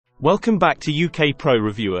Welcome back to UK Pro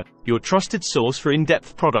Reviewer, your trusted source for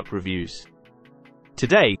in-depth product reviews.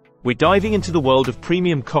 Today, we're diving into the world of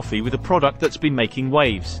premium coffee with a product that's been making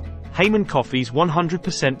waves, Hayman Coffee's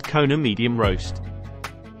 100% Kona Medium Roast.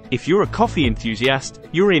 If you're a coffee enthusiast,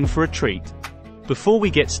 you're in for a treat. Before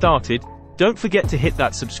we get started, don't forget to hit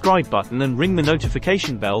that subscribe button and ring the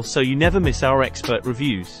notification bell so you never miss our expert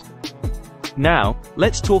reviews. Now,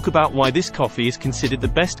 let's talk about why this coffee is considered the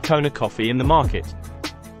best Kona coffee in the market.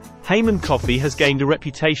 Hayman Coffee has gained a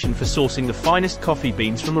reputation for sourcing the finest coffee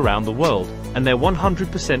beans from around the world, and their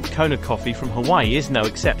 100% Kona coffee from Hawaii is no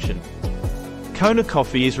exception. Kona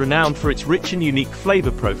Coffee is renowned for its rich and unique flavor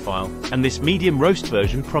profile, and this medium roast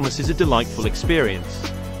version promises a delightful experience.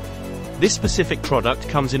 This specific product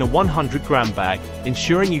comes in a 100-gram bag,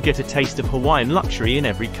 ensuring you get a taste of Hawaiian luxury in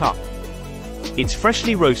every cup. It's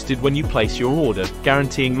freshly roasted when you place your order,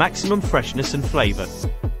 guaranteeing maximum freshness and flavor.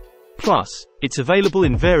 Plus, it's available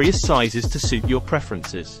in various sizes to suit your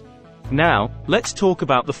preferences. Now, let's talk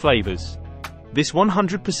about the flavors. This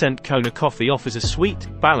 100% Kona coffee offers a sweet,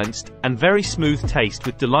 balanced, and very smooth taste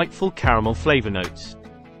with delightful caramel flavor notes.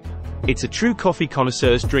 It's a true coffee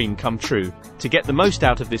connoisseur's dream come true. To get the most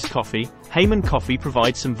out of this coffee, Hayman Coffee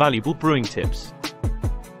provides some valuable brewing tips.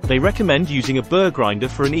 They recommend using a burr grinder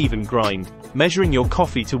for an even grind, measuring your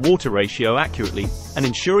coffee to water ratio accurately, and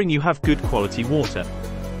ensuring you have good quality water.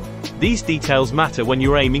 These details matter when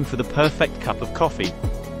you're aiming for the perfect cup of coffee.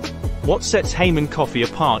 What sets Hayman Coffee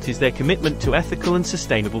apart is their commitment to ethical and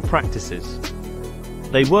sustainable practices.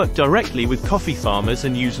 They work directly with coffee farmers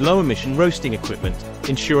and use low-emission roasting equipment,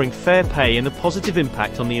 ensuring fair pay and a positive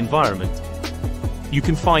impact on the environment. You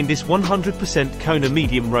can find this 100% Kona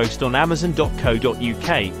Medium Roast on amazon.co.uk,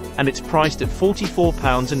 and it's priced at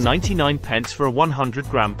 £44.99 for a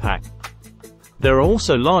 100-gram pack. There are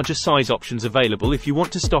also larger size options available if you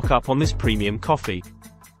want to stock up on this premium coffee.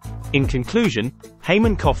 In conclusion,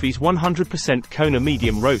 Hayman Coffee's 100% Kona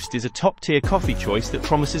Medium Roast is a top-tier coffee choice that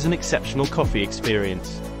promises an exceptional coffee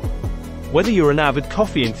experience. Whether you're an avid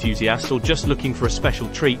coffee enthusiast or just looking for a special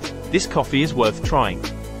treat, this coffee is worth trying.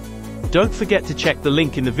 Don't forget to check the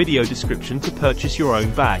link in the video description to purchase your own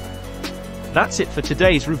bag. That's it for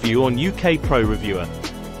today's review on UK Pro Reviewer.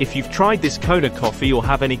 If you've tried this Kona coffee or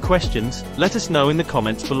have any questions, let us know in the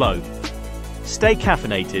comments below. Stay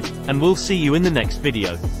caffeinated, and we'll see you in the next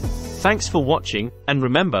video. Thanks for watching, and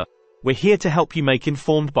remember, we're here to help you make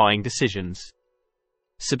informed buying decisions.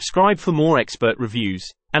 Subscribe for more expert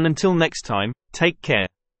reviews, and until next time, take care.